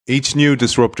Each new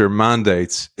disruptor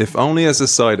mandates, if only as a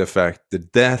side effect, the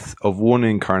death of one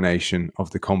incarnation of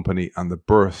the company and the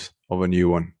birth of a new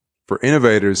one. For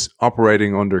innovators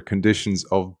operating under conditions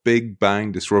of big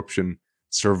bang disruption,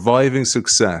 surviving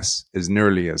success is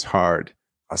nearly as hard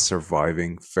as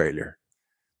surviving failure.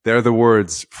 They're the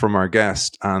words from our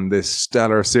guest and this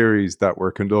stellar series that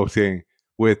we're conducting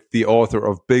with the author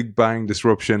of Big Bang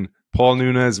Disruption, Paul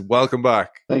Nunes. Welcome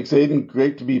back. Thanks, Aidan.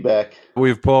 Great to be back. We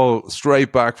have Paul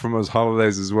straight back from his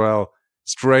holidays as well,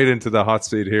 straight into the hot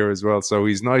seat here as well. So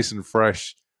he's nice and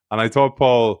fresh. And I thought,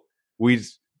 Paul, we'd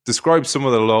describe some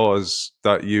of the laws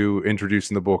that you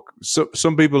introduced in the book. So,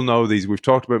 some people know these. We've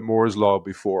talked about Moore's Law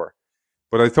before.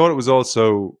 But I thought it was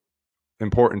also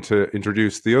important to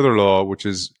introduce the other law, which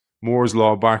is Moore's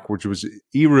Law backwards, which was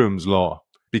Eroom's Law,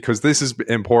 because this is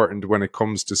important when it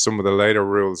comes to some of the later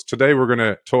rules. Today, we're going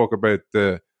to talk about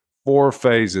the 4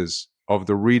 phases of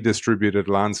the redistributed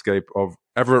landscape of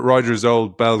Everett Rogers'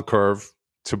 old bell curve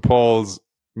to Paul's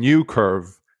new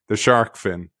curve, the shark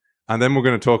fin. And then we're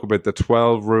going to talk about the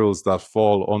 12 rules that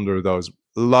fall under those.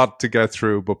 A lot to get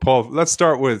through. But Paul, let's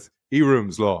start with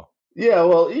Eroom's Law. Yeah,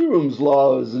 well, Eroom's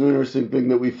Law is an interesting thing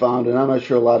that we found, and I'm not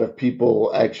sure a lot of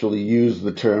people actually use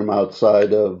the term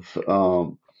outside of,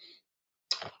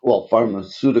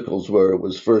 pharmaceuticals, where it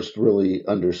was first really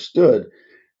understood.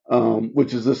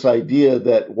 Which is this idea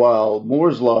that while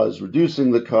Moore's Law is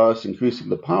reducing the cost, increasing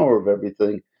the power of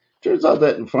everything, it turns out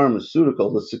that in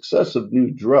pharmaceutical, the success of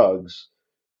new drugs,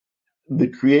 the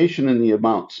creation and the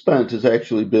amount spent has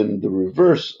actually been the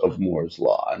reverse of Moore's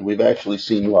Law. And we've actually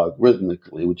seen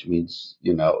logarithmically, which means,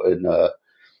 in a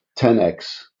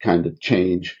 10x kind of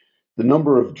change, the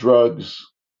number of drugs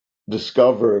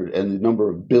discovered and the number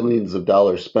of billions of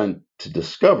dollars spent to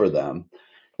discover them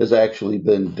has actually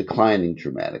been declining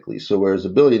dramatically. So whereas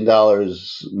 $1 billion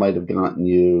might have gotten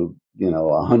you,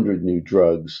 100 new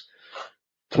drugs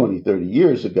 20, 30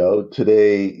 years ago,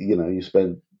 today, you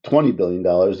spend $20 billion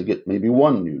to get maybe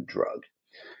one new drug.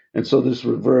 And so this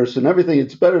reverse and everything,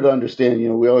 it's better to understand,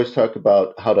 we always talk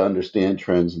about how to understand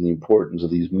trends and the importance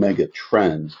of these mega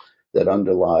trends that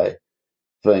underlie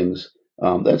things.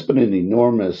 That's been an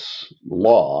enormous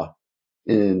law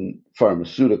in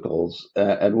pharmaceuticals,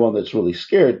 and one that's really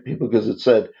scared people because it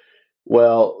said,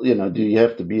 well, do you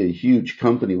have to be a huge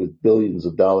company with billions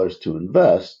of dollars to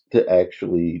invest to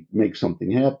actually make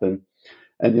something happen?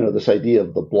 And, this idea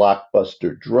of the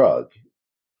blockbuster drug,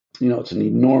 it's an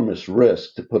enormous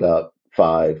risk to put out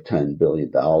 $5-10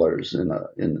 billion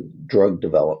in drug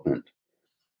development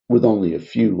with only a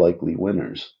few likely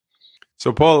winners.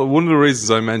 So, Paul, one of the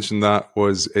reasons I mentioned that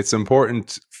was it's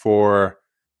important for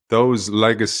those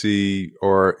legacy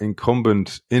or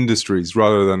incumbent industries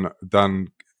rather than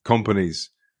companies.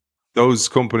 Those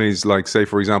companies, like, say,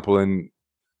 for example, in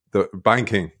the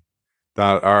banking,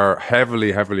 that are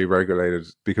heavily regulated,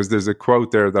 because there's a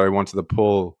quote there that I wanted to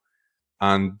pull,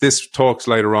 and this talks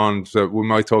later on. So we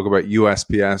might talk about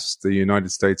USPS, the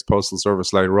United States Postal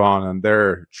Service, later on, and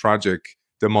their tragic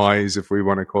demise, if we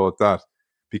want to call it that,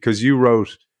 because you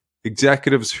wrote,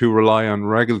 executives who rely on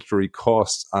regulatory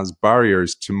costs as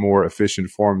barriers to more efficient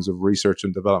forms of research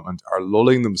and development are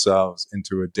lulling themselves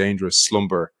into a dangerous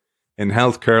slumber. In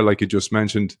healthcare, like you just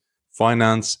mentioned,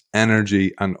 finance,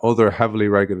 energy, and other heavily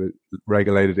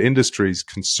regulated industries,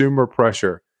 consumer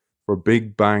pressure for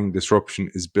big bang disruption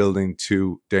is building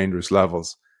to dangerous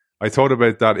levels. I thought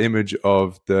about that image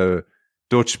of the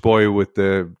Dutch boy with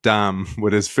the dam,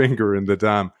 with his finger in the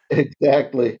dam.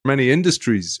 Exactly. Many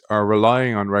industries are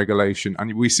relying on regulation,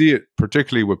 and we see it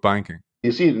particularly with banking.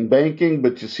 You see it in banking,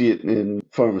 but you see it in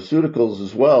pharmaceuticals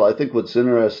as well. I think what's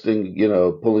interesting,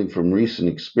 pulling from recent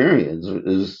experience,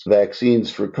 is vaccines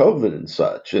for COVID and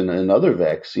such, and other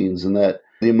vaccines, and that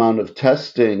the amount of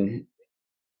testing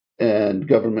and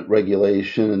government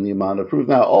regulation and the amount of proof.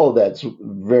 Now, all of that's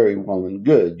very well and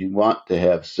good. You want to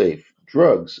have safe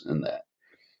drugs in that,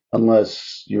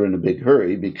 unless you're in a big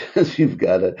hurry because you've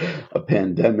got a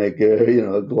pandemic,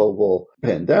 a global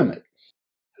pandemic.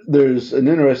 There's an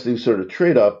interesting sort of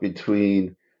trade-off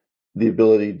between the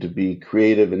ability to be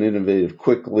creative and innovative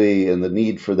quickly and the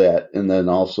need for that, and then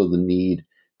also the need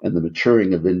and the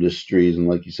maturing of industries, and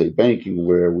like you say, banking,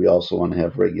 where we also want to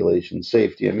have regulation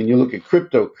safety. I mean, you look at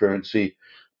cryptocurrency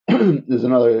is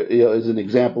another, is an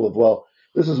example of, well,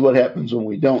 this is what happens when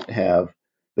we don't have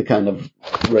the kind of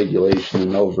regulation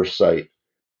and oversight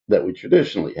that we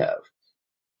traditionally have.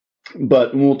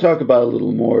 But we'll talk about a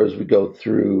little more as we go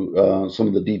through some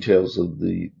of the details of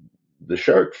the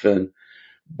shark fin.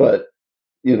 But,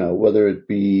 whether it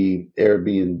be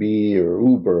Airbnb or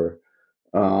Uber,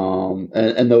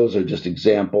 and those are just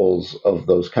examples of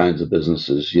those kinds of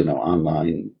businesses,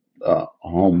 online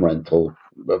home rental,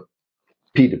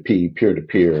 P2P,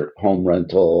 peer-to-peer home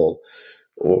rental,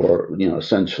 or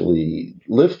essentially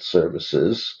Lyft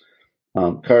services,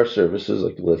 car services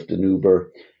like Lyft and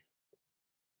Uber,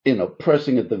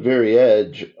 pressing at the very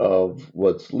edge of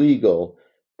what's legal.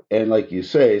 And like you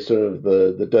say, sort of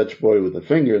the Dutch boy with the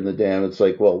finger in the dam, it's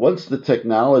like, well, once the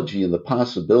technology and the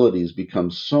possibilities become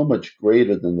so much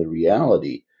greater than the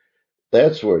reality,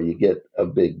 that's where you get a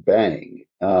big bang.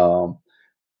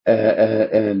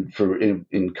 And for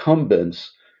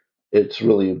incumbents, it's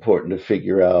really important to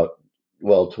figure out,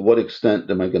 well, to what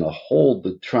extent am I going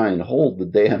to try and hold the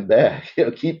dam back,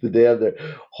 keep the dam there,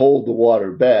 hold the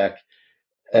water back,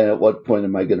 and at what point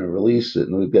am I going to release it?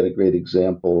 And we've got a great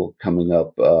example coming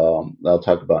up. I'll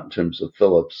talk about in terms of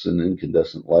Philips and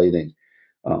incandescent lighting.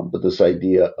 But this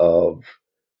idea of,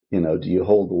 do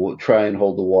you try and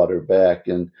hold the water back?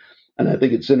 And I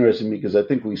think it's interesting because I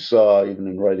think we saw even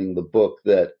in writing the book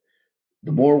that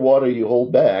the more water you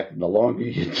hold back and the longer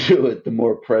you do it, the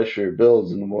more pressure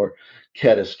builds and the more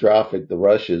catastrophic the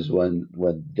rush is when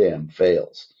dam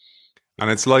fails. And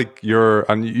it's like you're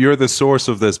the source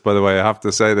of this, by the way. I have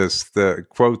to say this: the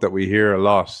quote that we hear a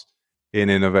lot in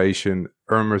innovation,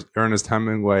 Ernest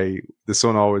Hemingway, "The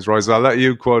sun always rises." I'll let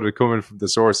you quote it coming from the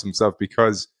source himself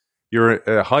because you're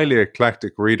a highly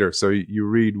eclectic reader. So you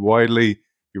read widely,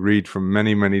 you read from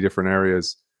many, many different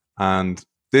areas, and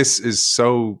this is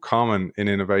so common in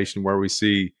innovation where we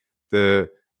see the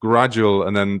gradual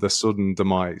and then the sudden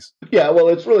demise. Yeah, well,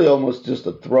 it's really almost just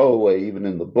a throwaway, even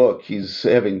in the book. He's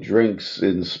having drinks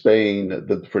in Spain,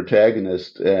 the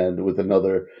protagonist, and with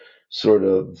another sort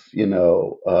of,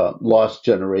 lost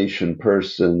generation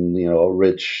person, a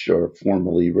rich or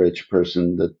formerly rich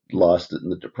person that lost it in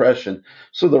the Depression.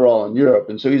 So they're all in Europe.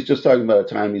 And so he's just talking about a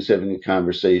time he's having a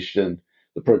conversation,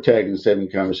 the protagonist having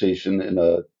a conversation in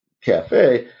a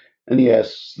cafe, and he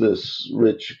asks this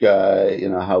rich guy,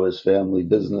 how his family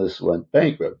business went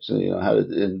bankrupt. So,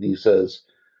 and he says,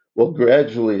 well,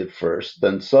 gradually at first,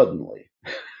 then suddenly.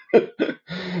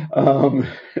 um,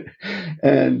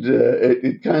 and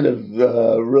it kind of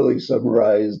really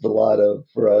summarized a lot of,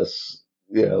 for us,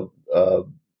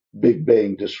 Big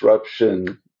Bang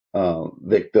disruption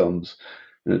victims.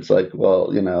 And it's like,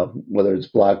 well, whether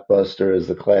it's Blockbuster as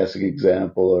the classic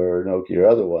example or Nokia or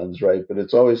other ones, right? But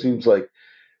it always seems like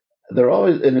they're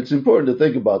always, and it's important to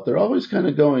think about, they're always kind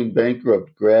of going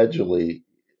bankrupt gradually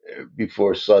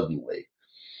before suddenly.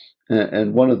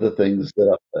 And one of the things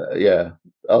that, yeah,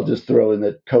 I'll just throw in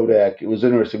that Kodak, it was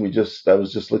interesting. I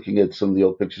was just looking at some of the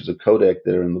old pictures of Kodak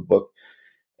there in the book,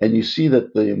 and you see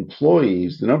that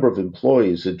the number of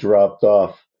employees had dropped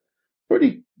off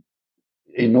pretty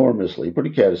enormously, pretty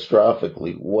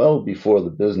catastrophically, well before the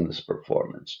business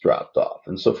performance dropped off.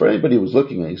 And so for anybody who was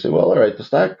looking at it, you say, well, all right, the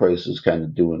stock price is kind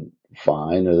of doing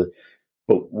fine.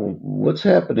 But what's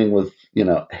happening with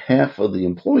half of the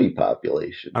employee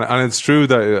population? And it's true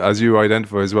that, as you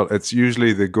identify as well, it's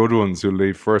usually the good ones who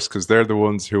leave first because they're the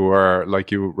ones who are,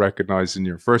 like you recognize in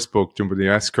your first book, Jumping the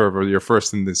S Curve, or your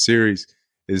first in this series,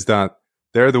 is that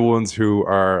they're the ones who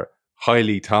are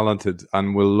highly talented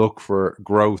and will look for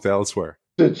growth elsewhere.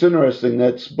 It's interesting.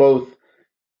 That's both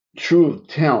true of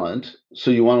talent.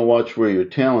 So you want to watch where your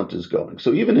talent is going.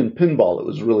 So even in pinball, it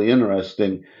was really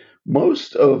interesting.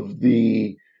 Most of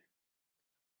the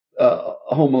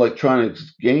home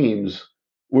electronics games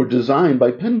were designed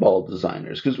by pinball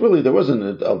designers because really there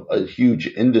wasn't a huge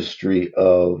industry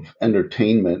of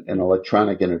entertainment and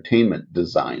electronic entertainment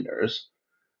designers.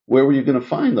 Where were you going to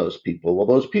find those people? Well,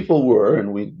 those people were,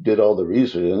 and we did all the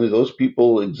research, and those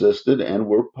people existed and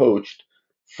were poached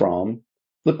from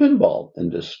the pinball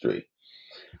industry.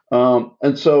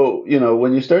 And so,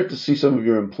 when you start to see some of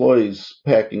your employees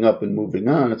packing up and moving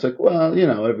on, it's like, well,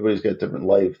 everybody's got different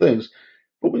life things.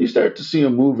 But when you start to see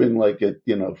them moving, like at,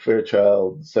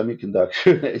 Fairchild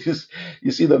Semiconductor,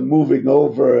 you see them moving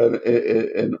over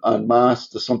and en masse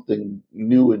to something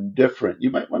new and different. You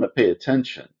might want to pay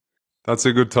attention. That's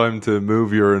a good time to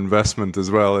move your investment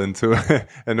as well into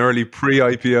an early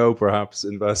pre-IPO, perhaps,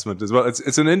 investment as well.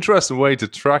 It's an interesting way to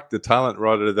track the talent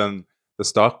rather than the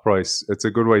stock price. It's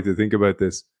a good way to think about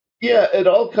this. Yeah, it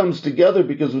all comes together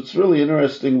because what's really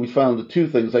interesting, we found the two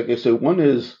things. Like I said, one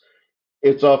is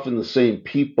it's often the same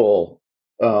people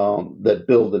that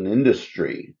build an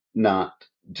industry, not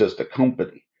just a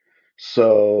company.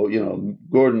 So,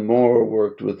 Gordon Moore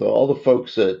worked with all the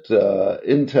folks at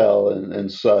Intel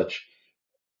and such,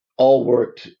 all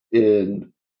worked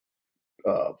in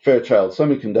Fairchild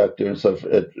Semiconductor and stuff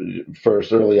at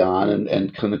first early on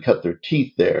and kind of cut their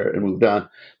teeth there and moved on.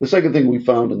 The second thing we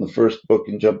found in the first book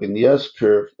in Jumping the S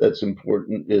Curve that's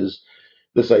important is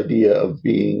this idea of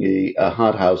being a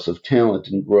hothouse of talent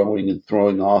and growing and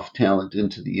throwing off talent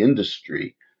into the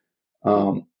industry.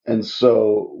 And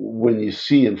so when you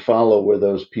see and follow where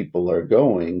those people are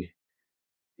going,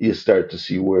 you start to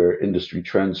see where industry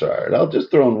trends are. And I'll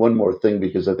just throw in one more thing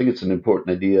because I think it's an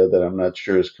important idea that I'm not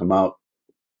sure has come out.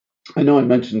 I know I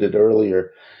mentioned it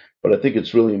earlier, but I think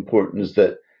it's really important is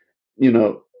that, you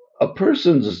know, a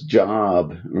person's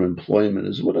job or employment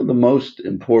is one of the most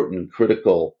important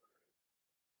critical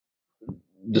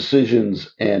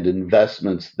decisions and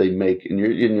investments they make in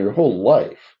your whole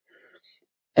life.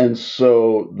 And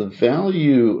so the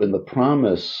value and the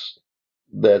promise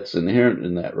that's inherent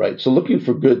in that, right? So looking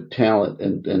for good talent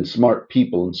and smart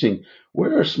people and seeing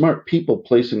where are smart people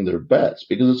placing their bets,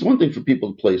 because it's one thing for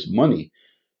people to place money,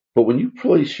 but when you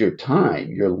place your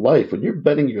time, your life, when you're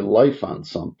betting your life on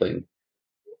something,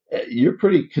 you're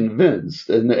pretty convinced.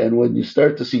 And when you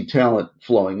start to see talent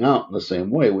flowing out in the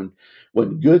same way,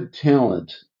 when good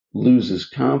talent loses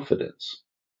confidence,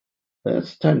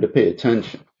 that's time to pay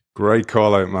attention. Great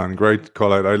call out, man. Great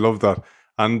call out. I love that.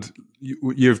 And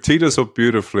you've teed us up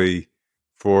beautifully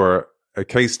for a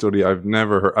case study I've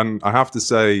never heard. And I have to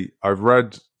say, I've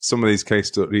read some of these case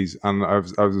studies, and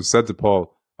I've said to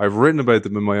Paul, I've written about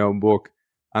them in my own book.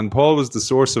 And Paul was the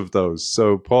source of those.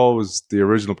 So Paul was the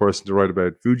original person to write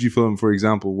about Fujifilm, for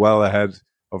example, well ahead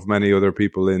of many other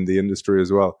people in the industry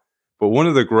as well. But one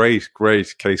of the great,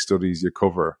 great case studies you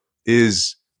cover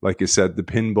is, like you said, the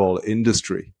pinball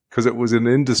industry, because it was an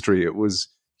industry. It was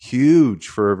huge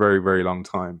for a very, very long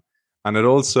time. And it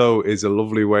also is a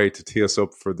lovely way to tee us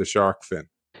up for the shark fin.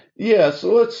 Yeah,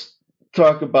 so let's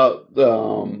talk about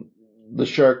the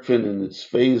shark fin and its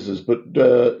phases. But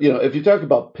if you talk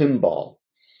about pinball,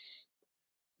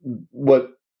 what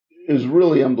is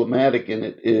really emblematic in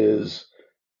it is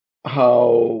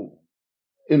how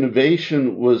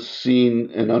innovation was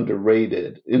seen and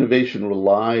underrated. Innovation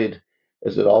relied,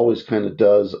 as it always kind of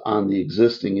does, on the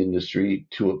existing industry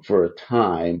for a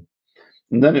time,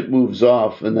 and then it moves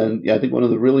off. And then I think one of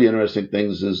the really interesting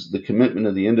things is the commitment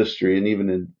of the industry, and even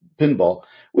in pinball,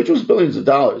 which was billions of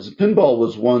dollars. Pinball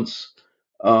was once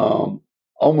um,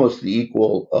 almost the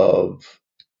equal of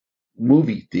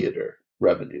movie theater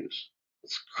revenues.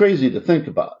 It's crazy to think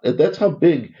about. That's how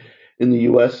big, in the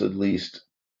U.S. at least,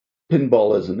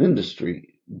 pinball as an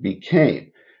industry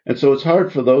became. And so it's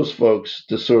hard for those folks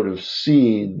to sort of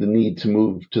see the need to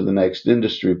move to the next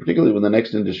industry, particularly when the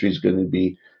next industry is going to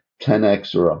be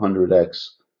 10x or 100x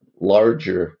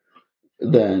larger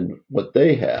than what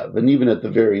they have. And even at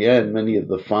the very end, many of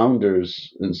the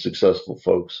founders and successful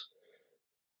folks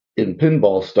in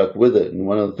pinball stuck with it. And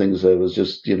one of the things I was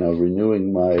just,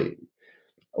 renewing my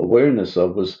awareness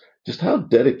of was just how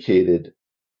dedicated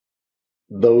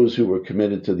those who were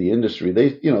committed to the industry.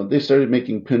 They started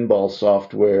making pinball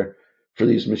software for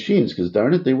these machines because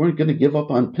darn it, they weren't going to give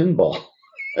up on pinball.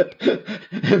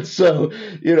 And so,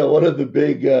 one of the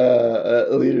big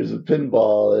leaders of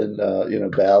pinball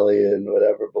and Bally and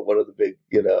whatever, but one of the big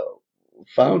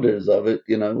founders of it,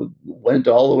 went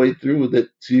all the way through with it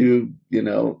to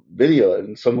video.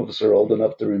 And some of us are old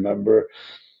enough to remember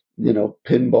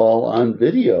pinball on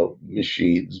video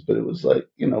machines, but it was like,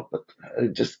 but I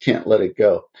just can't let it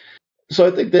go. So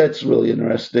I think that's really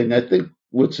interesting. I think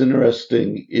what's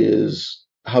interesting is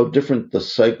how different the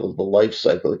life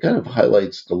cycle, it kind of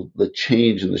highlights the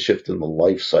change and the shift in the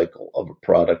life cycle of a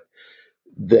product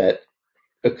that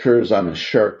occurs on a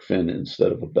shark fin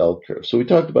instead of a bell curve. So we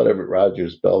talked about Everett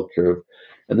Rogers' bell curve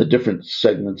and the different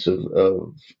segments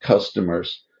of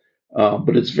customers.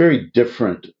 But it's very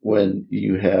different when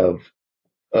you have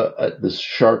this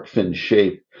shark fin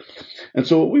shape. And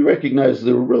so what we recognize,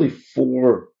 there were really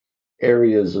four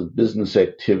areas of business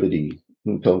activity,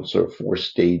 we call them sort of four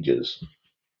stages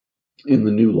in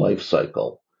the new life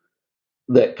cycle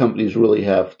that companies really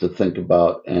have to think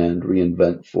about and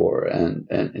reinvent for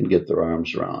and get their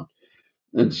arms around.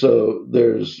 And so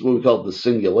there's what we call the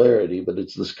singularity, but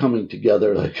it's this coming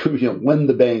together, like when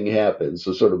the bang happens.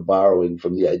 So sort of borrowing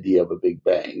from the idea of a big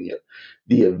bang,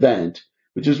 the event,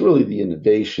 which is really the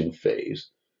innovation phase.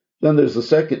 Then there's the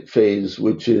second phase,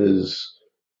 which is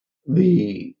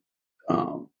the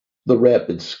um, the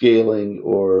rapid scaling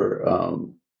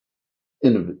or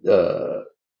in,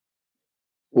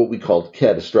 what we call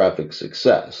catastrophic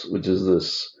success, which is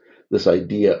this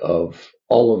idea of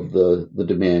all of the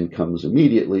demand comes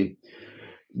immediately.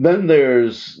 Then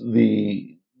there's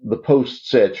the post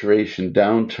saturation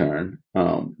downturn,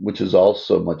 which is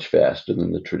also much faster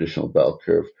than the traditional bell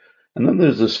curve. And then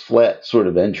there's this flat sort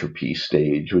of entropy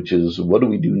stage, which is what do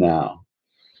we do now?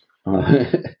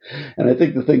 And I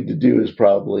think the thing to do is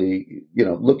probably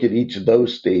look at each of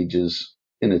those stages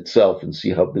in itself and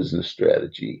see how business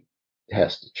strategy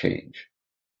has to change.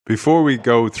 Before we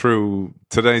go through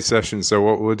today's session, so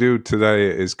what we'll do today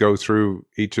is go through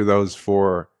each of those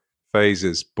 4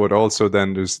 phases, but also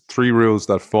then there's 3 rules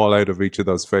that fall out of each of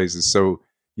those phases. So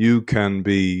you can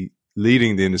be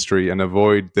leading the industry and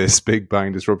avoid this big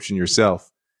bang disruption yourself.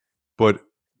 But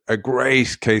a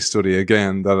great case study,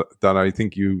 again, that I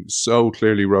think you so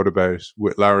clearly wrote about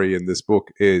with Larry in this book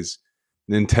is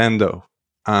Nintendo.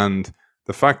 And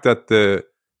the fact that the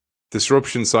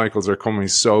disruption cycles are coming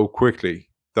so quickly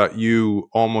that you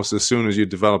almost, as soon as you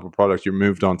develop a product, you're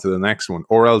moved on to the next one,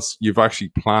 or else you've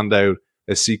actually planned out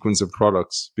a sequence of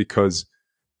products because,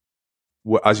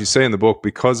 as you say in the book,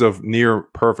 because of near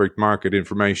perfect market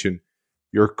information,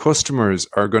 your customers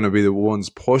are going to be the ones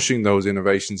pushing those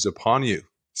innovations upon you.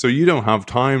 So you don't have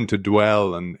time to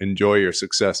dwell and enjoy your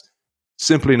success.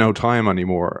 Simply no time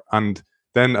anymore. And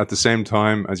then at the same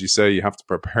time, as you say, you have to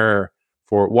prepare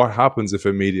for what happens if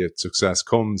immediate success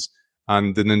comes.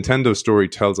 And the Nintendo story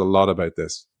tells a lot about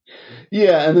this.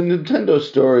 Yeah, and the Nintendo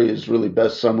story is really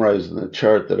best summarized in a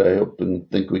chart that I hope and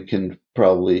think we can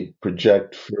probably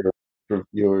project for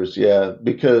viewers. Yeah,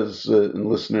 because and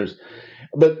listeners.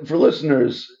 But for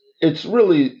listeners, it's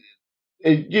really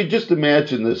you just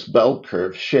imagine this bell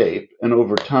curve shape, and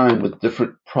over time, with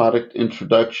different product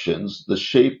introductions, the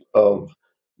shape of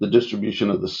the distribution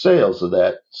of the sales of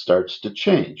that starts to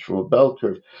change from a bell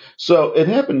curve. So it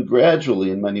happened gradually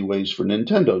in many ways for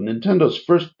Nintendo. Nintendo's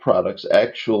first products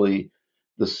actually,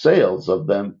 the sales of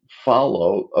them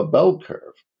follow a bell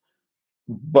curve,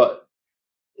 but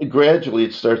gradually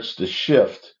it starts to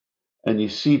shift. And you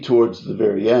see towards the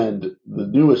very end, the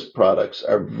newest products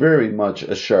are very much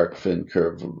a shark fin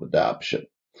curve of adoption,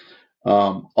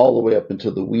 all the way up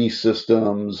into the Wii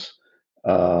systems.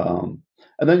 Um,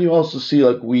 and then you also see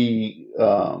like Wii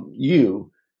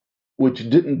U, which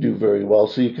didn't do very well.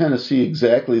 So you kind of see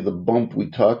exactly the bump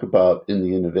we talk about in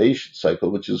the innovation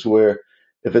cycle, which is where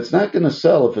if it's not going to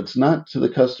sell, if it's not to the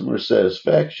customer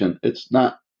satisfaction, it's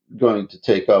not going to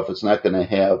take off. It's not going to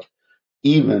have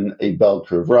even a bell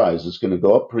curve rise. It's going to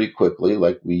go up pretty quickly,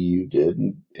 like Wii U did,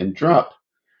 and drop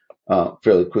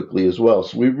fairly quickly as well.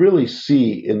 So we really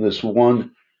see in this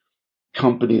one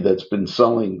company that's been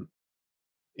selling,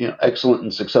 excellent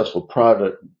and successful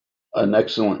product, an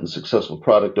excellent and successful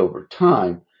product over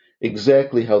time,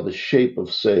 exactly how the shape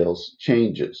of sales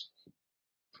changes,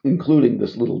 including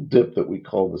this little dip that we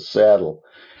call the saddle,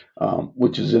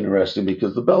 which is interesting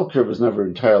because the bell curve is never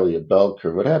entirely a bell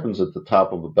curve. What happens at the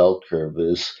top of a bell curve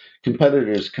is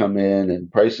competitors come in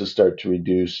and prices start to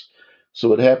reduce. So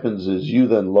what happens is you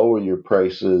then lower your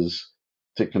prices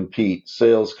to compete,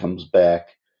 sales comes back,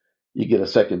 you get a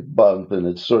second bump, and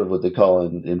it's sort of what they call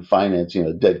in finance,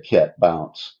 a dead cat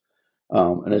bounce.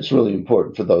 And it's really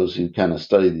important for those who kind of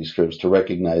study these curves to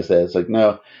recognize that. It's like,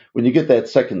 no, when you get that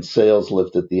second sales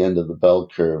lift at the end of the bell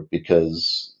curve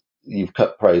because you've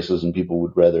cut prices and people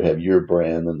would rather have your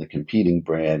brand than the competing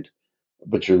brand,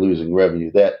 but you're losing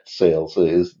revenue, that's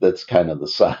kind of the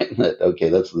sign that, okay,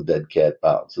 that's the dead cat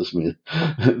bounce. This means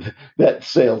that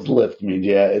sales lift means,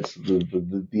 yeah, it's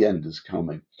the end is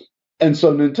coming. And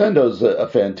so Nintendo's a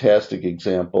fantastic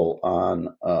example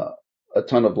on a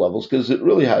ton of levels because it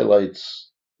really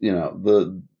highlights,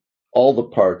 the all the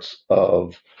parts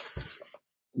of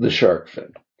the shark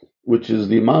fin, which is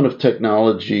the amount of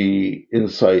technology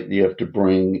insight you have to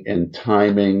bring and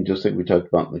timing, just like we talked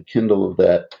about in the Kindle of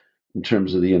that, in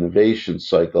terms of the innovation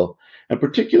cycle. And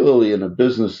particularly in a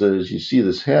business that, as you see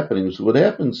this happening, so what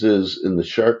happens is in the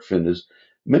shark fin is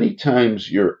many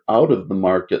times you're out of the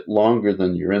market longer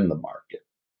than you're in the market.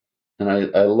 And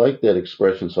I like that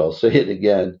expression, so I'll say it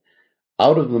again: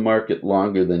 out of the market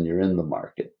longer than you're in the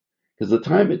market. Because the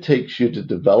time it takes you to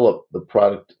develop the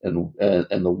product and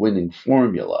the winning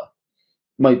formula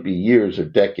might be years or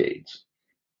decades.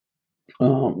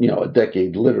 A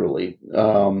decade literally.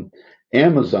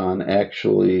 Amazon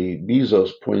actually,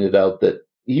 Bezos pointed out that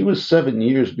he was 7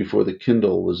 years before the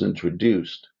Kindle was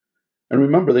introduced. And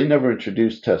remember, they never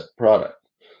introduced test product.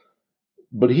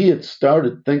 But he had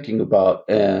started thinking about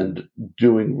and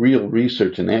doing real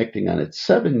research and acting on it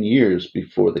 7 years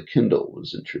before the Kindle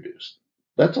was introduced.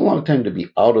 That's a long time to be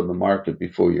out of the market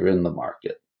before you're in the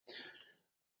market.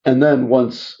 And then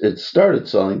once it started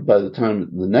selling, by the time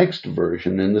the next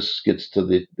version, and this gets to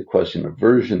the question of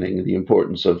versioning, the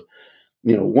importance of,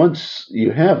 once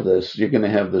you have this, you're going to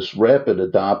have this rapid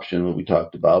adoption, what we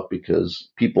talked about, because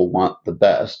people want the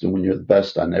best. And when you're the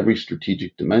best on every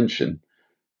strategic dimension,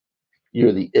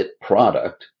 you're the it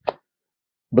product.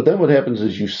 But then what happens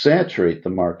is you saturate the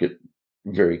market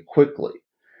very quickly.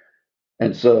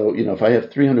 And so, if I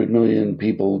have 300 million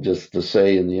people, just to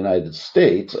say in the United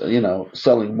States,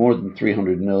 selling more than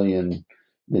 300 million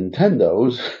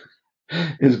Nintendos,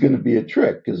 is going to be a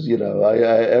trick because even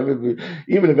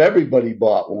if everybody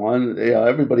bought one,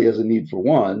 everybody has a need for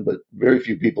one, but very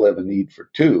few people have a need for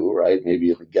two, right? Maybe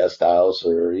in the guest house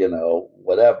or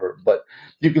whatever. But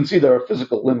you can see there are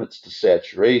physical limits to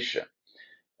saturation.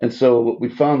 And so what we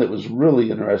found that was really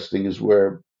interesting is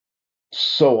where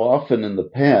so often in the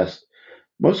past,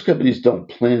 most companies don't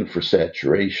plan for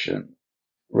saturation,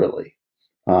 really.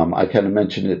 I kind of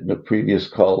mentioned it in a previous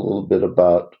call a little bit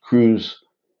about cruise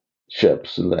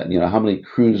ships and that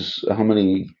how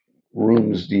many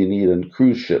rooms do you need in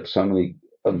cruise ships, how many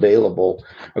available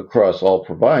across all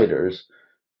providers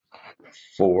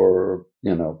for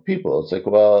people. It's like,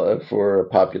 well, for a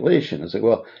population, it's like,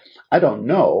 well, I don't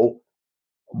know,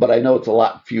 but I know it's a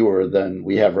lot fewer than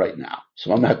we have right now,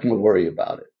 so I'm not going to worry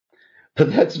about it.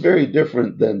 But that's very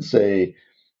different than, say,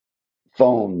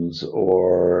 phones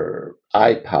or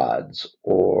iPods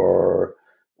or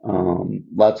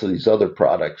lots of these other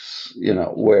products,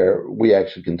 where we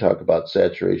actually can talk about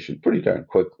saturation pretty darn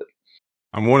quickly.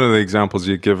 And one of the examples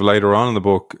you give later on in the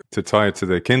book to tie it to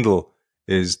the Kindle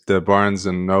is the Barnes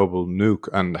and Noble Nuke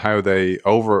and how they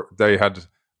had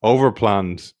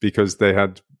overplanned because they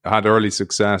had early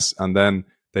success, and then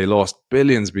they lost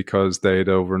billions because they had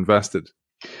overinvested.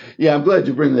 Yeah, I'm glad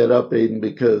you bring that up, Aiden,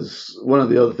 because one of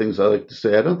the other things I like to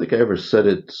say, I don't think I ever said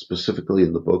it specifically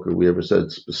in the book, or we ever said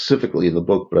it specifically in the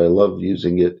book, but I love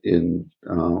using it in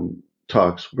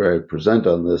talks where I present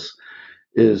on this,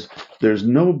 is there's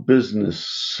no business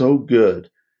so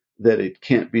good that it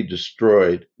can't be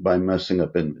destroyed by messing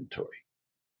up inventory.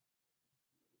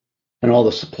 And all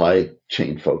the supply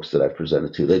chain folks that I've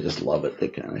presented to, they just love it. They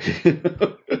kind of,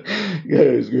 yeah,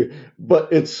 it's great.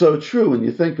 But it's so true when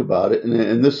you think about it.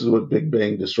 And this is what Big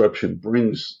Bang disruption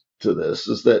brings to this,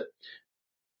 is that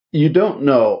you don't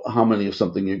know how many of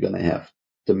something you're going to have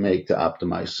to make to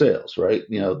optimize sales, right?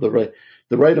 The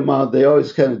right amount, they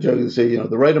always kind of joke and say,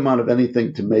 the right amount of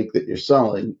anything to make that you're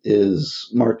selling is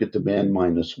market demand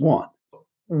minus one.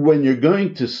 When you're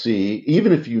going to see,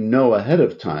 even if you know ahead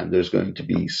of time, there's going to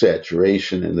be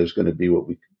saturation and there's going to be what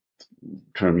we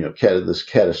term, this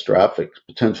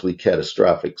potentially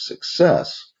catastrophic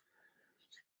success,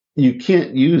 you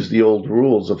can't use the old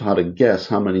rules of how to guess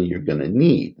how many you're going to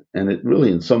need. And it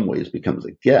really, in some ways, becomes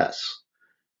a guess.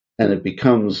 And it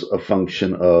becomes a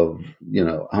function of,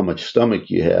 how much stomach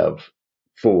you have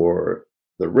for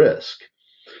the risk.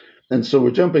 And so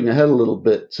we're jumping ahead a little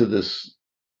bit to this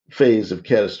phase of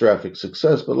catastrophic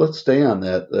success, but let's stay on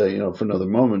that, for another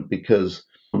moment, because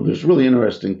there's really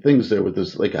interesting things there with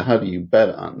this, like how do you bet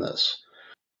on this?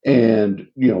 And,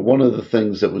 one of the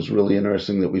things that was really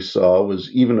interesting that we saw was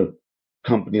even a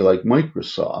company like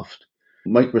Microsoft.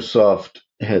 Microsoft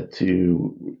had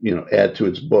to, add to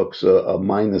its books a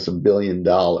minus $1 billion.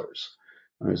 I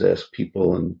was asked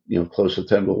people and, close to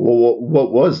 10, well,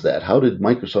 what was that? How did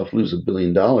Microsoft lose $1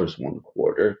 billion one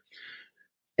quarter?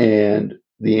 And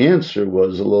the answer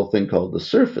was a little thing called the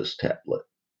Surface tablet.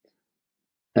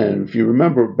 And if you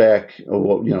remember back, a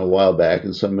while back,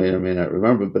 and some may or may not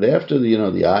remember, but after the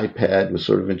iPad was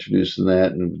sort of introduced in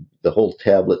that, and the whole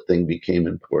tablet thing became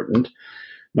important,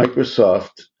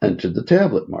 Microsoft entered the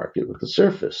tablet market with the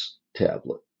Surface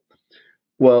tablet.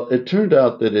 Well, it turned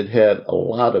out that it had a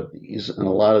lot of these, and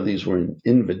a lot of these were in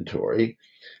inventory.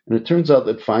 And it turns out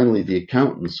that finally the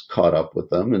accountants caught up with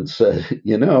them and said,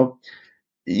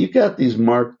 you got these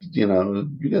marked, you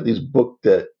got these booked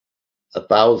at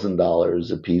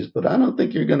 $1,000 a piece, but I don't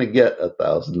think you're going to get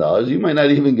 $1,000. You might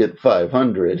not even get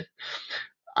 500.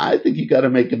 I think you got to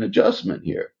make an adjustment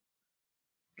here.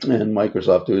 And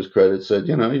Microsoft, to his credit, said,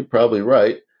 you're probably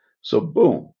right. So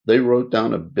boom, they wrote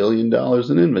down $1 billion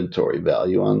in inventory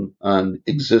value on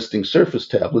existing Surface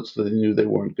tablets that they knew they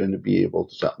weren't going to be able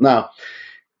to sell. Now,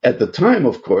 at the time,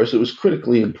 of course, it was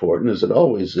critically important, as it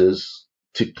always is,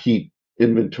 to keep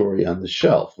inventory on the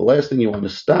shelf. The last thing you want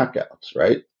is stockouts,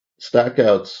 right?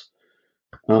 Stockouts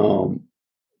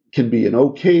can be an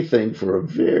okay thing for a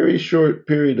very short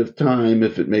period of time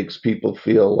if it makes people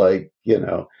feel like,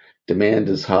 demand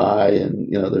is high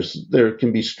and, there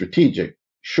can be strategic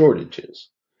shortages.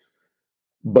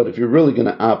 But if you're really going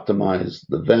to optimize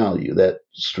the value, that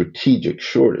strategic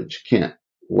shortage can't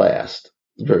last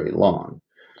very long.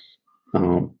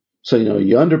 So,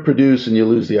 you underproduce and you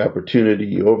lose the opportunity,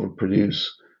 you overproduce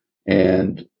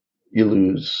and you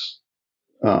lose,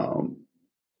 you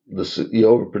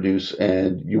overproduce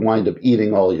and you wind up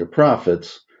eating all your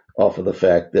profits off of the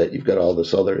fact that you've got all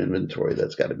this other inventory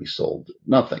that's got to be sold.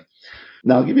 Nothing.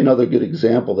 Now, I'll give you another good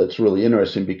example that's really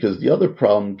interesting, because the other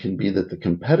problem can be that the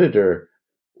competitor,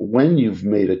 when you've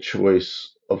made a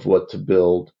choice of what to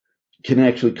build, can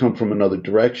actually come from another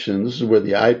direction. This is where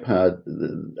the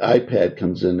iPad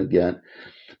comes in again.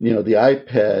 The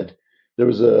iPad, there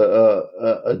was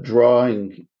a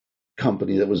drawing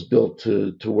company that was built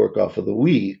to work off of the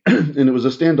Wii, and it was a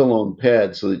standalone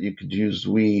pad so that you could use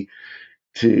Wii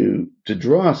to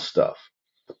draw stuff.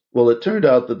 Well, it turned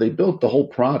out that they built the whole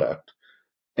product,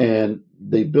 and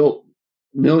they built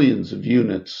millions of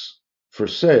units for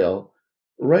sale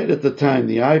right at the time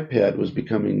the iPad was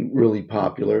becoming really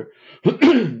popular.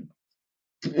 And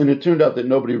it turned out that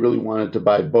nobody really wanted to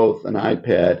buy both an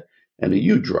iPad and a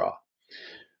UDraw.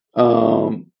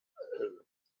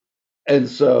 And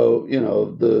so,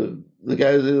 the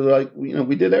guys are like,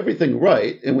 we did everything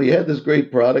right, and we had this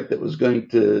great product that was going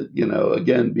to,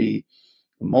 again, be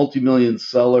a multi-million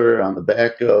seller on the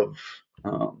back of,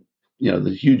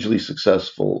 the hugely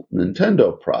successful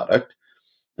Nintendo product,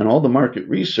 and all the market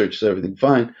research is everything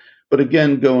fine. But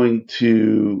again, going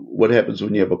to what happens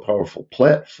when you have a powerful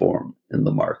platform in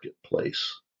the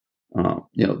marketplace,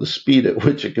 the speed at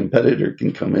which a competitor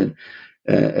can come in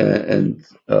and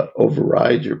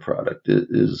override your product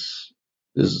is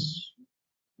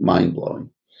mind blowing.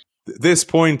 This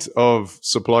point of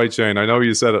supply chain, I know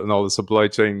you said it and all the supply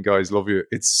chain guys love you.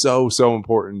 It's so, so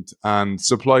important. And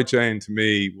supply chain to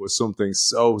me was something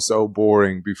so, so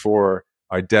boring before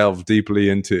I delved deeply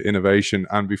into innovation.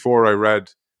 And before I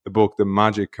read the book, The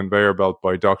Magic Conveyor Belt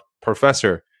by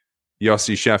Professor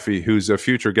Yossi Sheffi, who's a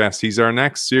future guest. He's our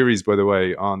next series, by the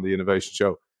way, on the Innovation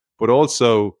Show. But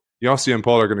also, Yossi and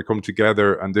Paul are going to come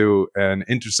together and do an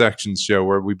intersections show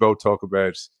where we both talk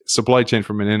about supply chain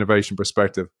from an innovation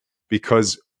perspective,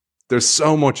 because there's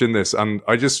so much in this. And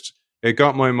it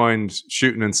got my mind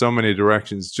shooting in so many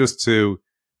directions just to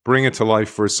bring it to life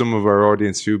for some of our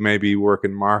audience who maybe work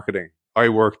in marketing. I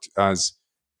worked as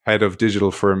head of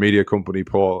digital for a media company,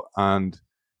 Paul, and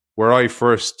where I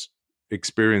first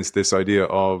experienced this idea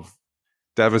of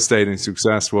devastating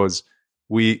success was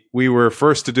we were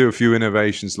first to do a few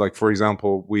innovations. Like, for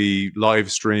example, we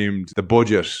live streamed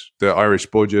the Irish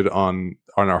budget on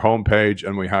our homepage,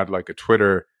 and we had like a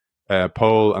Twitter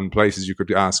poll and places you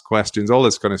could ask questions, all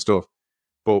this kind of stuff.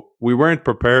 But we weren't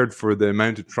prepared for the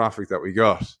amount of traffic that we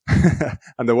got.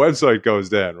 And the website goes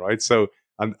down, right? So,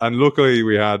 and luckily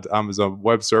we had Amazon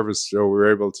Web Service, so we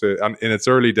were able to, and in its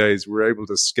early days, we were able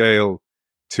to scale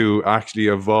to actually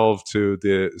evolve to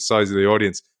the size of the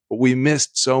audience. But we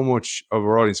missed so much of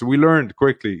our audience. So we learned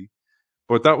quickly.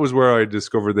 But that was where I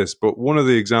discovered this. But one of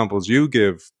the examples you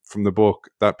give from the book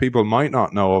that people might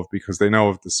not know of because they know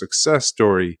of the success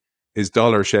story is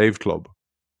Dollar Shave Club.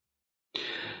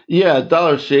 Yeah,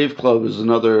 Dollar Shave Club is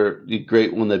another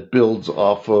great one that builds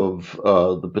off of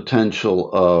the potential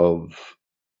of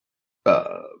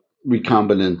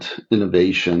recombinant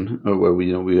innovation, where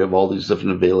we have all these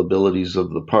different availabilities of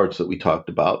the parts that we talked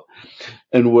about,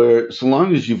 and where, so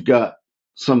long as you've got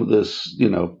some of this,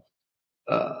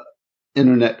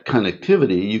 internet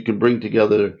connectivity, you can bring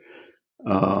together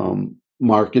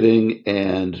marketing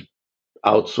and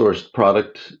outsourced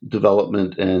product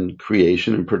development and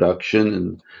creation and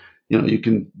production, and you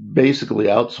can basically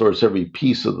outsource every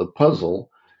piece of the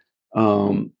puzzle,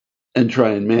 and try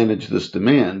and manage this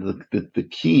demand. The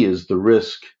key is the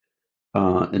risk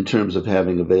in terms of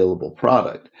having available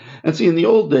product. And see, in the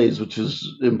old days, which is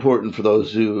important for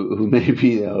those who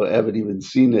maybe haven't even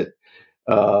seen it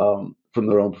from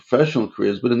their own professional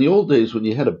careers, but in the old days, when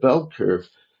you had a bell curve,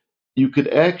 you could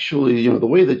actually, the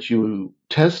way that you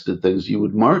tested things, you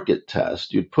would market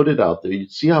test, you'd put it out there,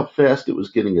 you'd see how fast it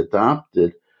was getting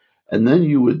adopted, and then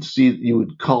you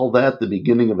would call that the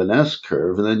beginning of an S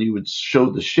curve, and then you would show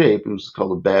the shape. It was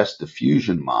called a Bass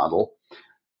diffusion model.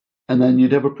 And then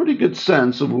you'd have a pretty good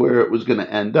sense of where it was going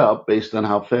to end up based on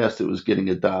how fast it was getting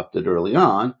adopted early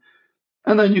on.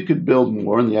 And then you could build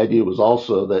more. And the idea was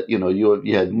also that,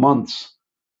 you had months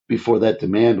before that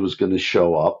demand was going to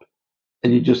show up,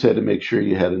 and you just had to make sure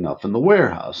you had enough in the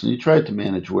warehouse. And you tried to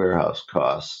manage warehouse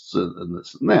costs and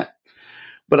this and that.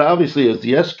 But obviously, as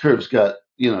the S curves got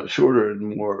shorter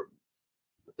and more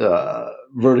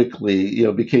vertically,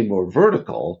 became more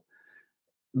vertical,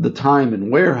 the time in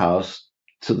warehouse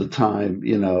to the time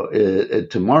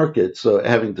to market, so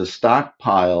having to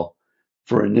stockpile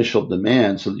for initial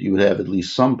demand so that you would have at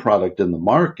least some product in the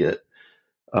market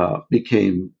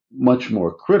became much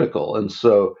more critical. And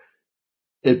so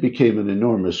it became an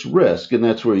enormous risk. And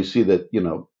that's where you see that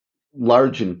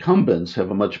large incumbents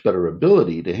have a much better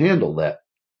ability to handle that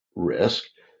risk.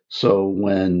 So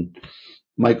when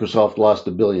Microsoft lost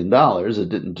 $1 billion. It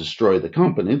didn't destroy the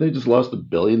company. They just lost $1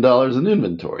 billion in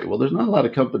inventory. Well, there's not a lot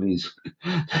of companies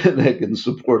that can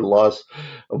support a loss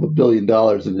of $1 billion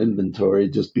in inventory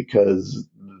just because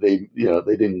they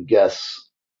didn't guess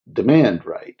demand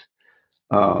right.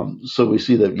 So we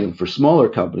see that for smaller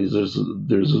companies, there's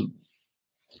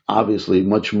obviously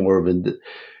much more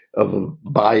of a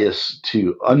bias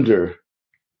to under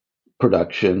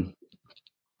production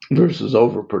versus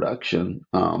overproduction.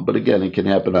 But again, it can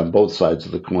happen on both sides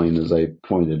of the coin, as I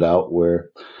pointed out, where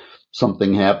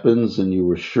something happens and you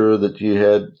were sure that you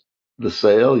had the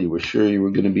sale, you were sure you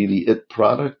were going to be the it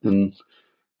product, and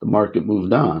the market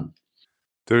moved on.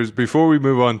 Before we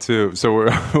move on to, so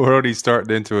we're we're already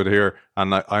starting into it here,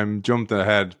 and I'm jumped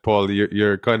ahead, Paul.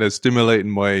 You're kind of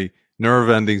stimulating my nerve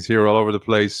endings here all over the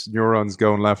place, neurons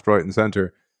going left, right, and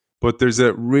center. But there's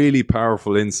a really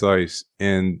powerful insight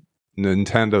in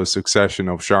Nintendo's succession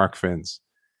of shark fins.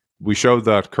 We showed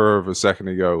that curve a second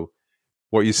ago.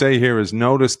 What you say here is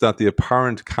notice that the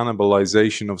apparent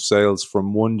cannibalization of sales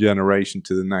from one generation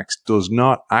to the next does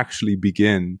not actually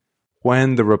begin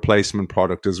when the replacement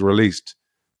product is released.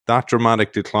 That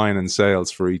dramatic decline in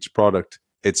sales for each product,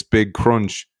 its big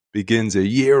crunch, begins a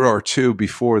year or two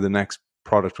before the next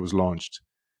product was launched.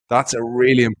 That's a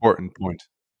really important point.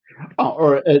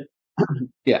 Or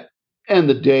yeah,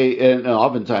 and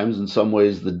oftentimes in some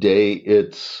ways the day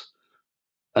it's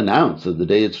announced or the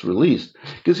day it's released.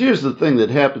 Because here's the thing that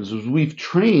happens is we've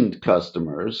trained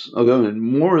customers. And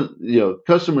more,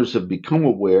 customers have become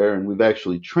aware, and we've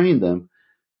actually trained them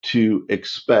to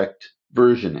expect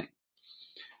versioning,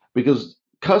 because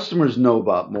customers know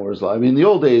about Moore's law. I mean, in the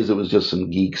old days, it was just some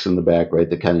geeks in the back, right,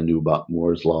 that kind of knew about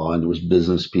Moore's law, and there was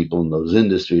business people in those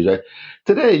industries, right?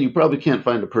 Today, you probably can't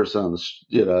find a person on the,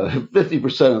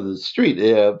 50% of the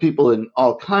street. People in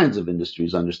all kinds of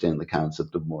industries understand the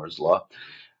concept of Moore's law.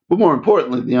 But more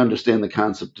importantly, they understand the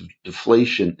concept of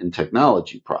deflation in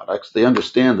technology products. They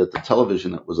understand that the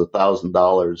television that was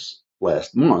 $1,000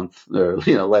 last month, or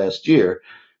last year,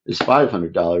 is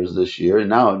 $500 this year, and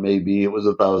now it was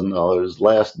 $1,000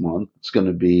 last month. It's going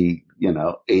to be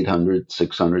 $800,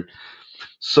 $600.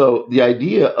 So the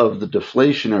idea of the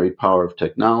deflationary power of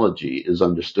technology is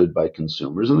understood by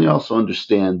consumers, and they also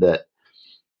understand that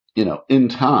in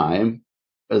time,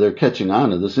 they're catching on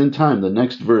to this. In time, the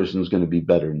next version is going to be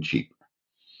better and cheaper.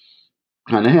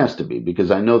 Kind of has to be,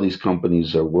 because I know these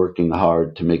companies are working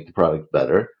hard to make the product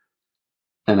better.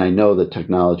 And I know that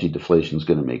technology deflation is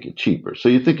going to make it cheaper. So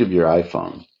you think of your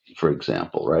iPhone, for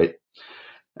example, right?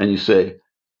 And you say,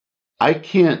 I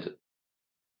can't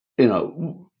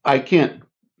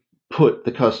put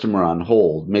the customer on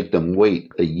hold, make them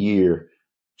wait a year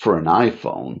for an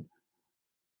iPhone,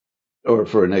 or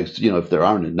for an if there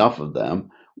aren't enough of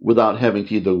them, without having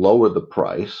to either lower the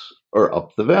price or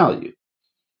up the value.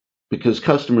 Because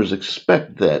customers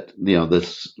expect that,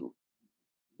 this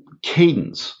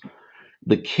cadence,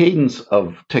 the cadence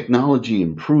of technology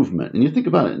improvement. And you think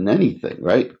about it in anything,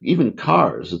 right? Even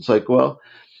cars. It's like, well,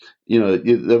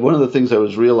 one of the things I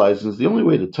was realizing is the only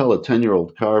way to tell a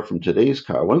 10-year-old car from today's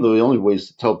car, one of the only ways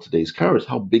to tell today's car is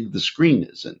how big the screen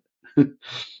is. And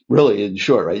really, in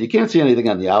short, right? You can't see anything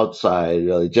on the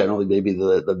outside, generally maybe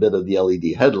the bit of the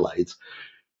LED headlights.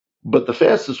 But the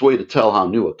fastest way to tell how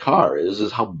new a car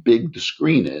is how big the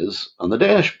screen is on the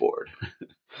dashboard.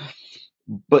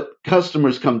 But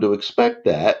customers come to expect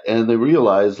that, and they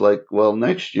realize,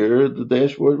 next year the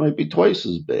dashboard might be twice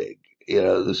as big,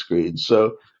 the screen.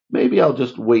 So maybe I'll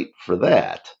just wait for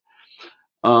that.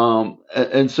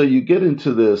 And so you get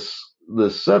into this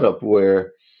setup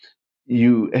where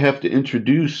you have to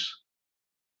introduce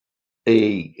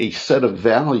a set of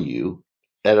value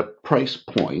at a price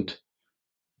point,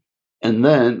 and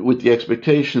then with the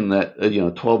expectation that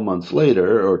 12 months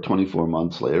later or 24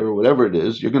 months later or whatever it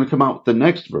is, you're going to come out with the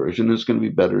next version. It's going to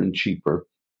be better and cheaper.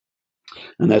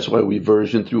 And that's why we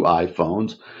version through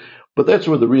iPhones. But that's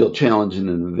where the real challenge in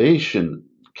innovation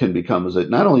can become, is that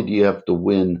not only do you have to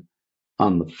win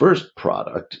on the first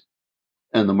product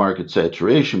and the market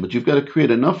saturation, but you've got to create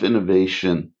enough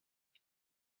innovation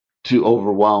to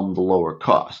overwhelm the lower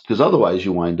cost. Because otherwise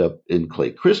you wind up in Clay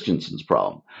Christensen's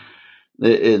problem,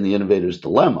 in the innovator's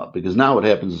dilemma. Because now what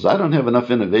happens is I don't have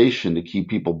enough innovation to keep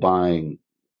people buying,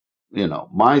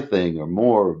 my thing or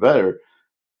more or better.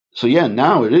 So yeah,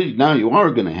 now you are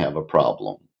going to have a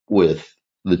problem with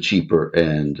the cheaper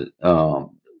and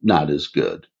not as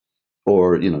good,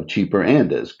 or cheaper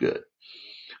and as good.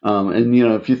 And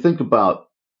if you think about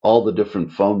all the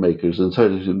different phone makers, and so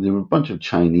there were a bunch of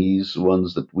Chinese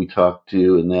ones that we talked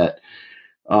to, and that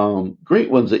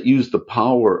great ones that use the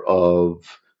power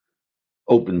of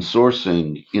open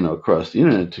sourcing, across the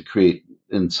internet to create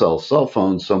and sell cell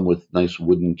phones, some with nice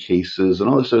wooden cases and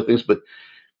all these sort of things. But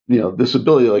this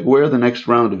ability, like where the next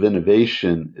round of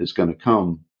innovation is going to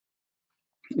come,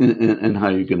 and how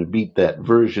you're going to beat that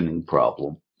versioning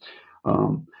problem.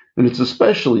 And it's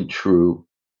especially true,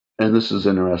 and this is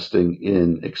interesting,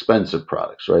 in expensive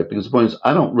products, right? Because the point is,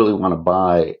 I don't really want to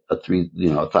buy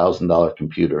 $1,000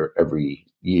 computer every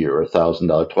year, or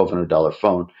 $1,000, $1,200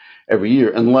 phone every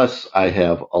year, unless I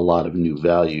have a lot of new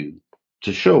value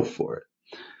to show for it.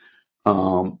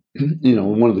 One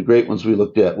of the great ones we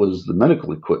looked at was the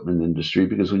medical equipment industry,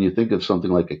 because when you think of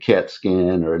something like a CAT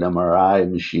scan or an MRI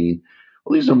machine,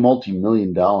 well, these are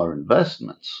multi-million-dollar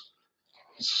investments.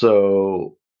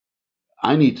 So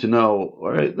I need to know,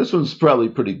 all right, this one's probably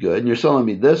pretty good, and you're selling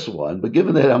me this one, but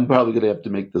given that I'm probably going to have to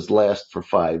make this last for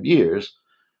 5 years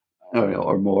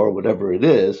or more, whatever it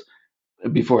is,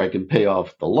 before I can pay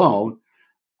off the loan,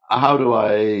 how do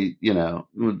I,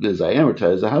 as I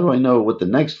amortize, how do I know what the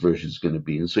next version is going to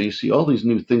be? And so you see all these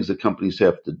new things that companies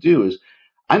have to do is,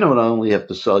 I know not only have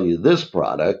to sell you this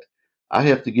product, I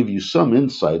have to give you some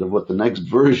insight of what the next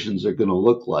versions are going to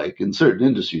look like in certain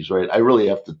industries, right? I really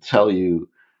have to tell you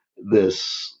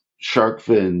this shark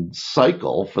fin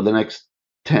cycle for the next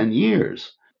 10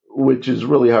 years, which is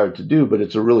really hard to do, but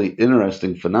it's a really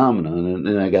interesting phenomenon.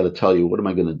 And I got to tell you, what am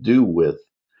I going to do with,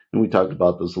 and we talked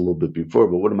about this a little bit before,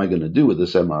 but what am I going to do with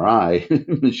this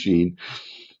MRI machine?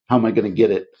 How am I going to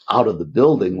get it out of the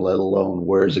building, let alone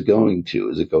where is it going to?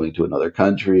 Is it going to another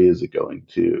country? Is it going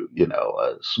to,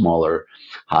 a smaller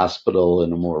hospital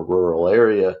in a more rural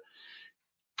area?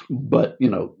 But,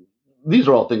 these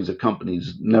are all things that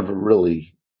companies never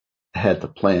really had to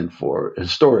plan for.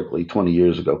 Historically, 20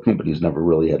 years ago, companies never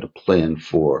really had to plan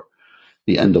for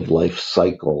the end of life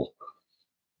cycle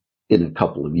in a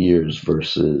couple of years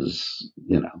versus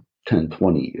 10,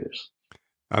 20 years.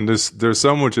 And there's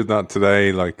so much of that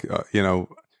today. Like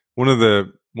one of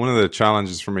the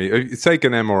challenges for me, you take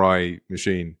an MRI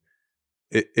machine,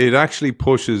 it actually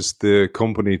pushes the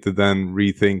company to then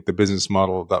rethink the business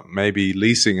model, that maybe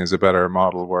leasing is a better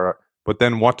model, but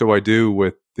then what do I do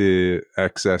with the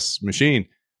excess machine?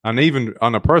 And even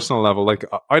on a personal level, like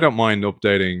I don't mind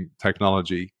updating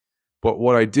technology, but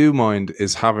what I do mind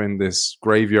is having this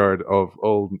graveyard of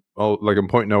old, like I'm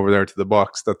pointing over there to the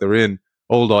box that they're in,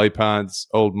 old iPads,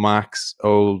 old Macs,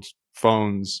 old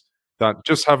phones that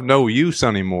just have no use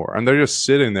anymore. And they're just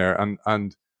sitting there.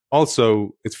 And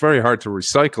also, it's very hard to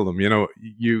recycle them.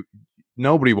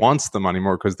 Nobody wants them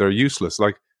anymore because they're useless.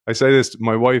 Like I say this,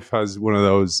 my wife has one of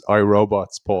those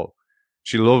iRobots, Paul.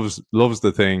 She loves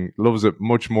the thing, loves it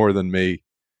much more than me.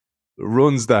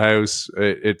 Runs the house.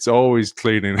 It's always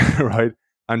cleaning, right?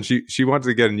 And she wanted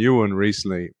to get a new one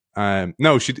recently.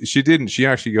 No, she didn't. She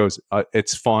actually goes,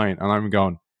 it's fine. And I'm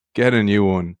going, get a new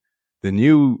one. The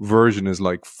new version is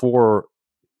like 4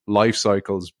 life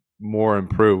cycles more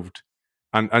improved.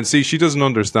 And see, she doesn't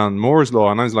understand Moore's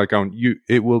law. And I was like,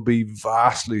 it will be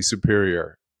vastly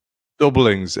superior.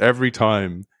 Doublings every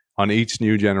time on each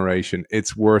new generation.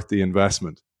 It's worth the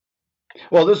investment.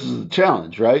 Well, this is the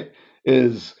challenge, right?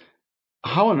 Is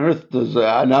how on earth does,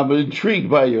 and I'm intrigued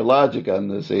by your logic on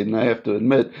this, Aiden, I have to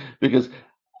admit, because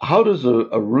how does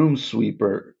a room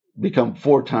sweeper become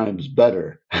 4 times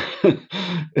better?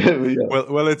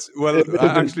 Well,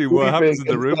 actually, what happens in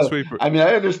the room sweeper? I mean,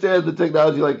 I understand the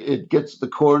technology, like it gets the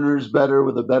corners better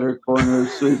with a better corner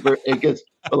sweeper. It gets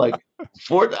like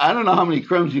 4. I don't know how many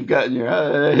crumbs you've got in your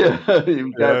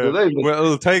you've got today.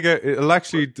 Well, it'll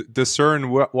actually discern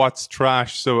what's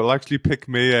trash, so it'll actually pick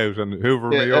me out and hoover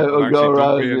me up. It'll and go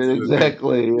around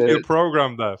exactly. You'll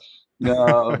program that.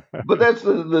 No, but that's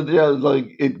the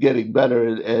like it getting better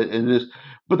and this.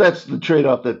 But that's the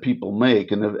trade-off that people make,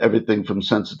 and everything from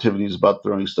sensitivities about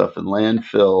throwing stuff in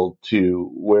landfill to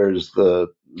where's the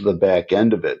back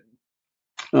end of it.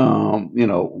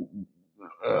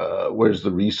 Where's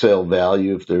the resale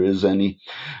value, if there is any.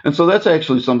 And so that's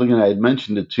actually something that I had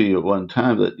mentioned it to you at one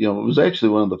time, that it was actually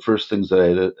one of the first things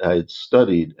that I had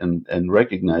studied and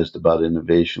recognized about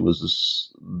innovation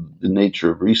was the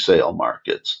nature of resale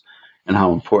markets and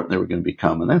how important they were going to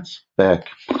become. And that's back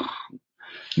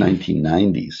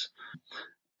 1990s.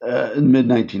 In mid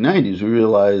 1990s, we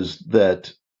realized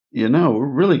that we're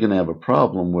really going to have a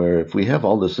problem where if we have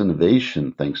all this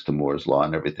innovation, thanks to Moore's law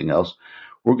and everything else,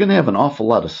 we're going to have an awful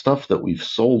lot of stuff that we've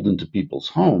sold into people's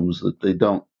homes that they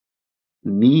don't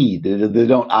need. They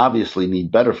don't obviously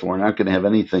need better for, and aren't going to have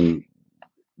anything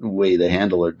way to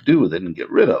handle or do with it and get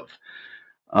rid of.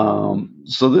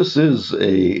 So this is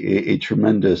a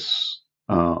tremendous,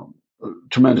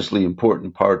 tremendously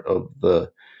important part of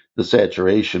the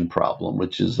saturation problem,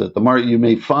 which is that you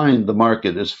may find the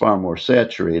market is far more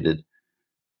saturated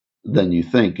than you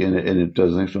think, and it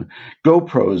does.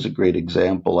 GoPro is a great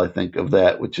example, I think, of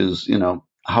that, which is,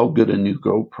 how good a new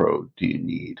GoPro do you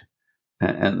need?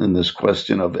 And this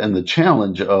question of, and the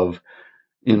challenge of,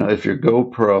 if your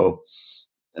GoPro,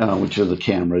 which are the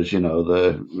cameras,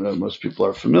 most people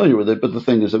are familiar with it. But the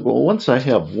thing is that, well, once I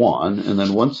have one, and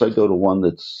then once I go to one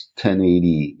that's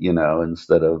 1080,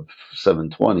 instead of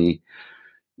 720,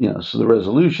 so the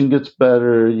resolution gets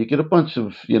better. You get a bunch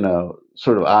of,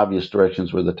 sort of obvious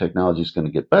directions where the technology is going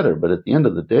to get better. But at the end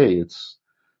of the day, it's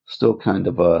still kind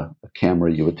of a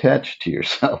camera you attach to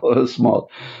yourself, a small.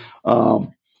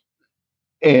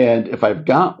 And if I've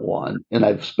got one and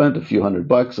I've spent a few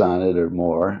 $100 on it or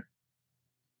more,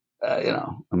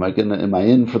 am I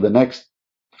in for the next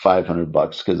 $500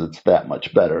 because it's that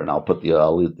much better? And I'll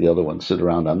let the other one sit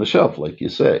around on the shelf, like you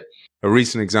say. A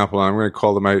recent example, I'm going to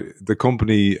call them out. The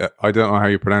company, I don't know how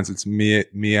you pronounce it, it's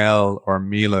Miele or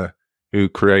Miele, who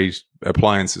create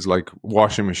appliances like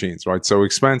washing machines, right? So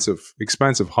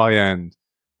expensive high end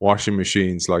washing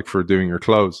machines, like for doing your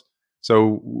clothes.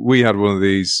 So we had one of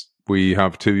these. We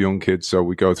have 2 young kids, so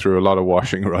we go through a lot of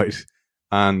washing, right?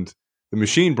 And the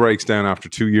machine breaks down after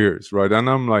 2 years, right? And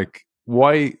I'm like,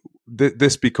 why?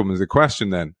 This becomes the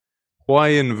question then. Why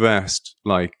invest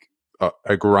like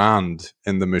a grand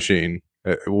in the machine,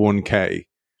 1K,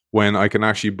 when I can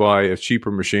actually buy a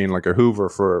cheaper machine like a Hoover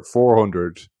for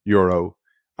 €400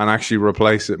 and actually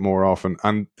replace it more often?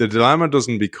 And the dilemma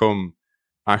doesn't become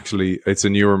actually it's a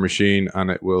newer machine and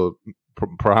it will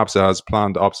perhaps it has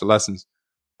planned obsolescence,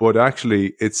 but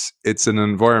actually it's an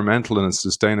environmental and a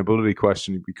sustainability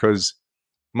question, because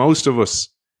most of us,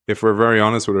 if we're very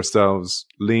honest with ourselves,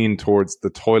 lean towards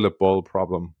the toilet bowl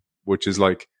problem, which is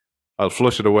like, I'll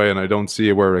flush it away and I don't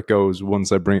see where it goes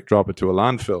once I drop it to a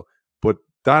landfill. But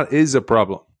that is a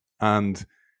problem. And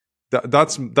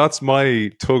that's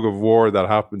my tug of war that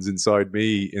happens inside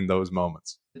me in those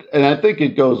moments. And I think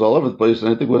it goes all over the place. And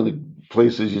I think one of the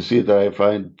places you see it that I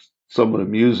find somewhat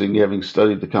amusing, having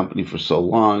studied the company for so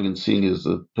long and seeing it as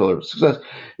the pillar of success,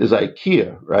 is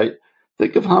IKEA, right?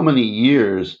 Think of how many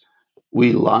years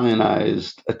we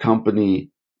lionized a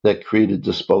company that created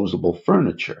disposable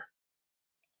furniture.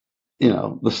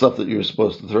 The stuff that you're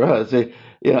supposed to throw out. Say,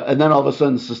 and then all of a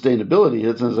sudden sustainability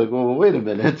hits, and it's like, well, wait a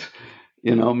minute.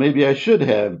 Maybe I should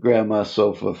have grandma's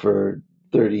sofa for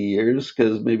 30 years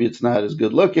because maybe it's not as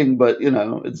good looking, but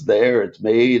it's there, it's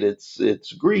made,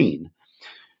 it's green.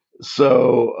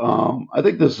 So I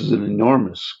think this is an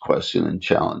enormous question and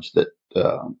challenge that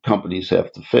companies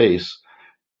have to face.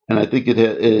 And I think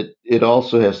it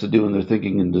also has to do when they're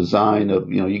thinking in design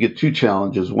of, you get 2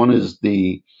 challenges. One is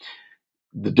the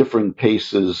differing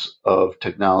paces of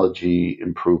technology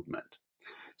improvement.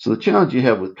 So the challenge you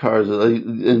have with cars,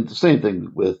 and the same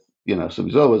thing with some of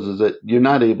these others, is that you're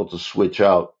not able to switch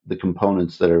out the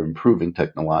components that are improving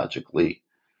technologically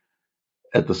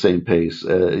at the same pace,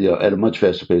 at a much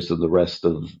faster pace than the rest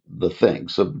of the thing.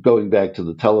 So going back to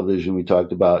the television we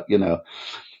talked about,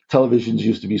 televisions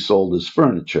used to be sold as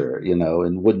furniture,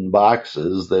 in wooden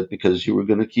boxes, that because you were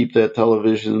going to keep that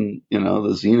television,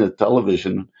 the Zenith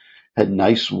television had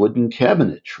nice wooden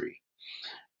cabinetry.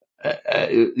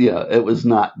 It was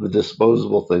not the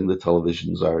disposable thing that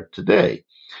televisions are today.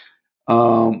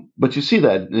 But you see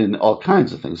that in all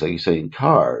kinds of things, like you say, in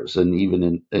cars and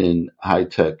even in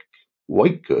high-tech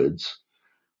white goods,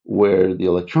 where the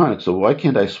electronics. So why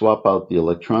can't I swap out the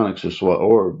electronics,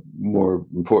 or more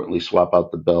importantly, swap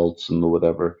out the belts and the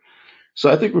whatever? So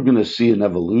I think we're going to see an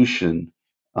evolution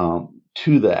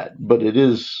to that, but it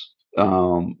is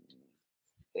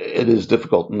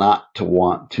difficult not to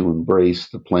want to embrace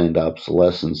the planned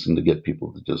obsolescence and to get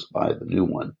people to just buy the new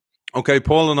one. Okay,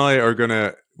 Paul and I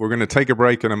we're gonna take a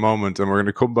break in a moment, and we're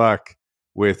gonna come back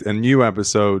with a new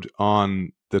episode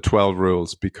on the 12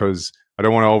 rules, because I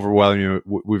don't want to overwhelm you.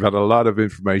 We've had a lot of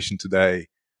information today,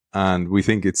 and we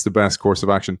think it's the best course of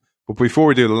action. But before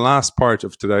we do the last part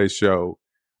of today's show,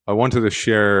 I wanted to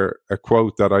share a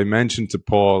quote that I mentioned to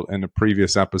Paul in a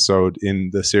previous episode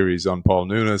in the series on Paul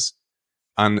Nunes.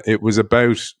 And it was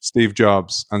about Steve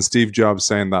Jobs, and Steve Jobs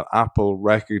saying that Apple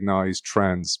recognized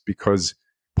trends, because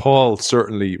Paul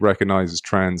certainly recognizes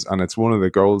trends. And it's one of the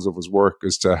goals of his work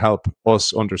is to help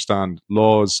us understand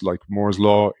laws like Moore's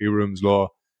Law, Ehrum's Law,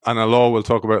 and a law we'll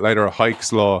talk about later,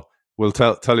 Hike's Law. We'll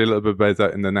tell you a little bit about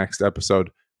that in the next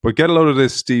episode. But get a load of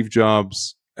this Steve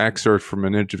Jobs excerpt from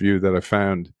an interview that I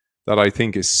found that I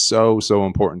think is so, so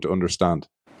important to understand.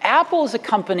 Apple is a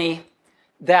company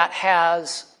that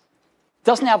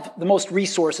doesn't have the most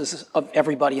resources of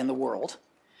everybody in the world.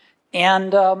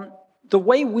 And the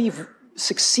way we've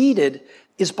succeeded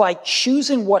is by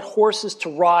choosing what horses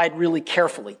to ride really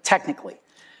carefully, technically.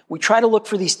 We try to look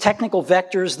for these technical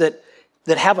vectors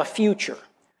that have a future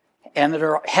and that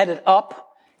are headed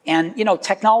up. And,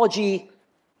 technology,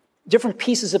 different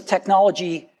pieces of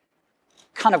technology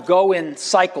kind of go in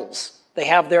cycles. They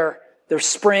have their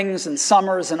springs and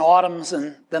summers and autumns,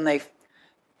 and then they,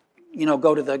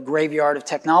 go to the graveyard of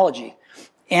technology.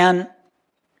 And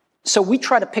so we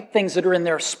try to pick things that are in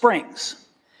their springs.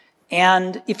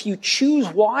 And if you choose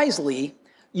wisely,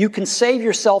 you can save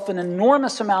yourself an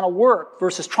enormous amount of work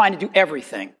versus trying to do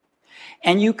everything.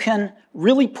 And you can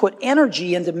really put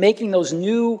energy into making those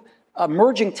new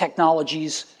emerging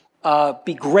technologies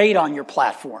be great on your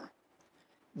platform,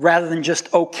 rather than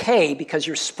just okay because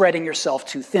you're spreading yourself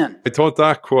too thin. I thought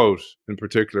that quote in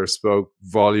particular spoke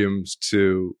volumes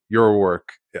to your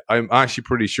work. I'm actually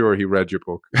pretty sure he read your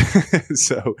book.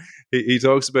 So he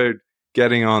talks about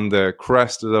getting on the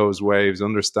crest of those waves,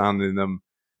 understanding them,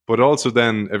 but also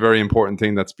then a very important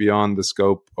thing that's beyond the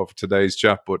scope of today's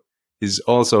chat, but is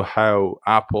also how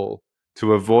Apple,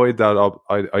 to avoid that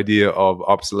idea of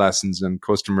obsolescence and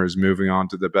customers moving on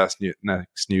to the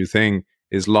next new thing,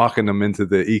 is locking them into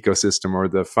the ecosystem or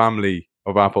the family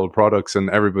of Apple products and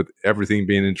everything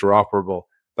being interoperable.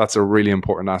 That's a really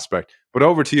important aspect. But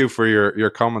over to you for your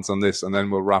comments on this, and then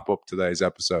we'll wrap up today's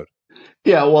episode.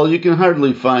 Yeah, well, you can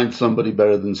hardly find somebody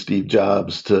better than Steve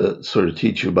Jobs to sort of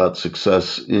teach you about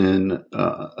success in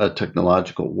a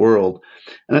technological world.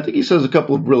 And I think he says a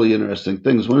couple of really interesting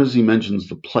things. One is he mentions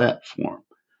the platform,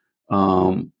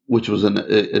 which was an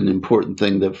important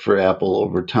thing that for Apple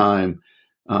over time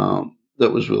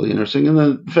that was really interesting. And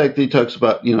then the fact that he talks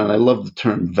about, and I love the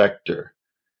term vector,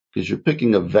 because you're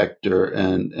picking a vector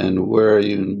and where are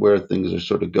you and where things are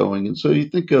sort of going. And so you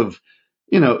think of,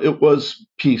 it was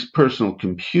personal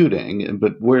computing,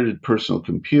 but where did personal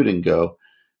computing go?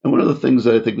 And one of the things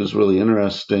that I think is really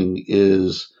interesting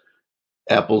is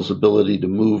Apple's ability to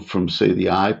move from, say, the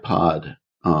iPod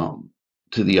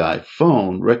to the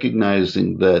iPhone,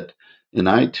 recognizing that in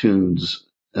iTunes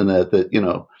and that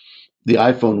the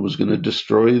iPhone was going to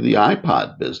destroy the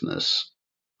iPod business.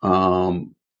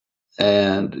 And,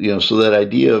 so that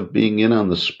idea of being in on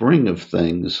the spring of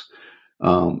things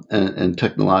and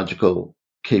technological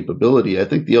capability. I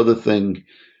think the other thing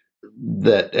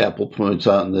that Apple points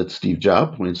out and that Steve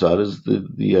Jobs points out is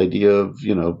the idea of,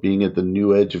 being at the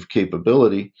new edge of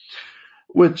capability,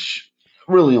 which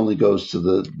really only goes to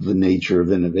the nature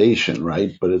of innovation,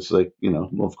 right? But it's like, well,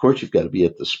 of course you've got to be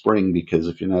at the spring, because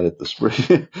if you're not at the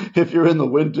spring, if you're in the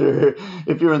winter,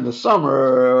 if you're in the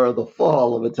summer or the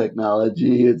fall of a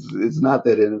technology, it's not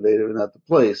that innovative and not the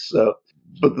place. So,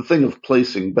 but the thing of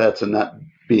placing bets and not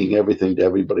being everything to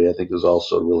everybody, I think, is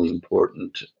also really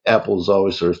important. Apple's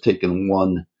always sort of taken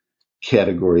one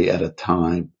category at a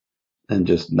time and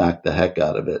just knocked the heck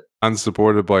out of it. And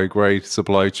supported by a great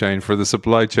supply chain. For the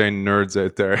supply chain nerds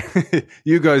out there,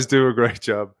 you guys do a great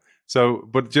job. So,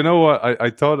 but you know what? I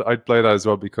thought I'd play that as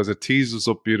well because it teases us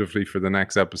up beautifully for the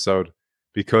next episode,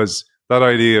 because that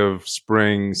idea of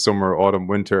spring, summer, autumn,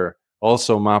 winter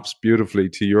also maps beautifully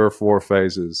to your 4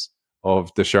 phases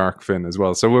of the shark fin as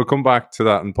well. So we'll come back to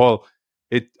that. And Paul,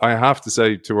 I have to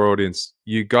say to our audience,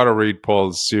 you got to read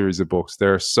Paul's series of books.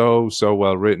 They're so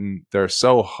well written. They're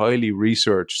so highly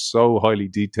researched, so highly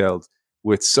detailed,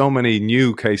 with so many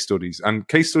new case studies and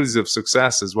case studies of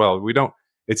success as well.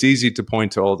 It's easy to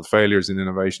point to all the failures in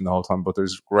innovation the whole time, but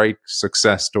there's great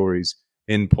success stories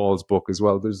in Paul's book as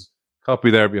well. There's a copy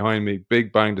there behind me,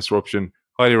 Big Bang Disruption.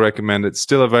 Highly recommend it.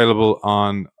 Still available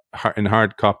in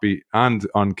hard copy and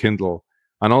on Kindle.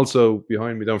 And also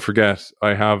behind me, don't forget,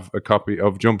 I have a copy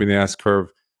of Jumping the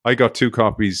S-Curve. I got 2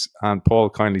 copies, and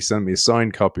Paul kindly sent me a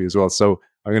signed copy as well. So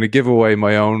I'm going to give away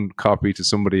my own copy to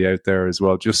somebody out there as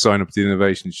well. Just sign up to the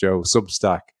Innovation Show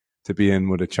Substack to be in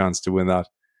with a chance to win that.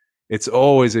 It's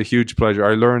always a huge pleasure.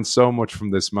 I learned so much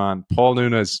from this man. Paul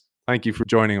Nunes, thank you for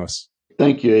joining us.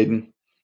 Thank you, Aidan.